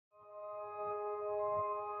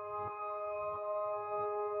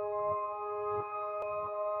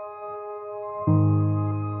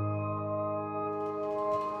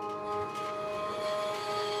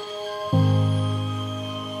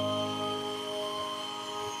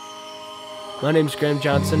My name's Graham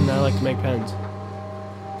Johnson, and I like to make pens.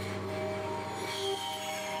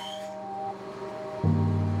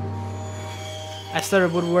 I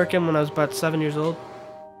started woodworking when I was about 7 years old.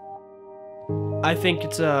 I think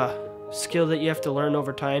it's a skill that you have to learn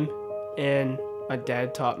over time, and my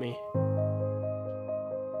dad taught me.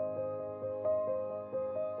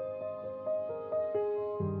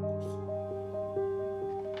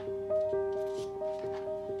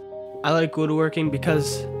 I like woodworking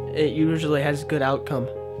because it usually has a good outcome.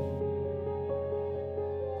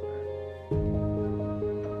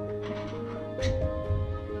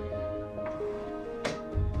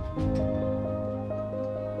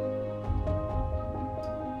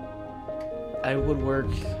 I woodwork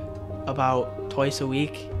about twice a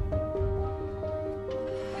week.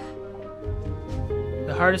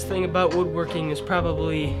 The hardest thing about woodworking is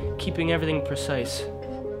probably keeping everything precise.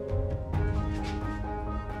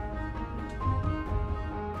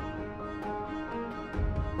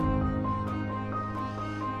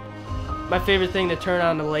 My favorite thing to turn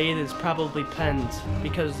on the lathe is probably pens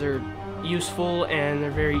because they're useful and they're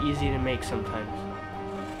very easy to make sometimes.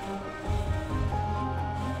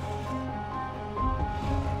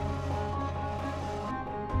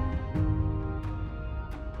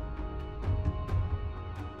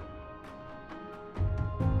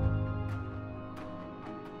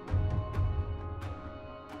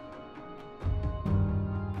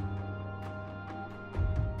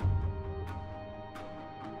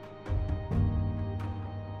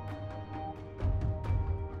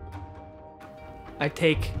 I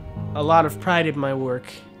take a lot of pride in my work.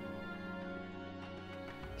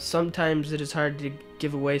 Sometimes it is hard to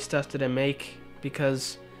give away stuff that I make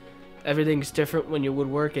because everything's different when you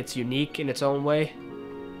woodwork. It's unique in its own way.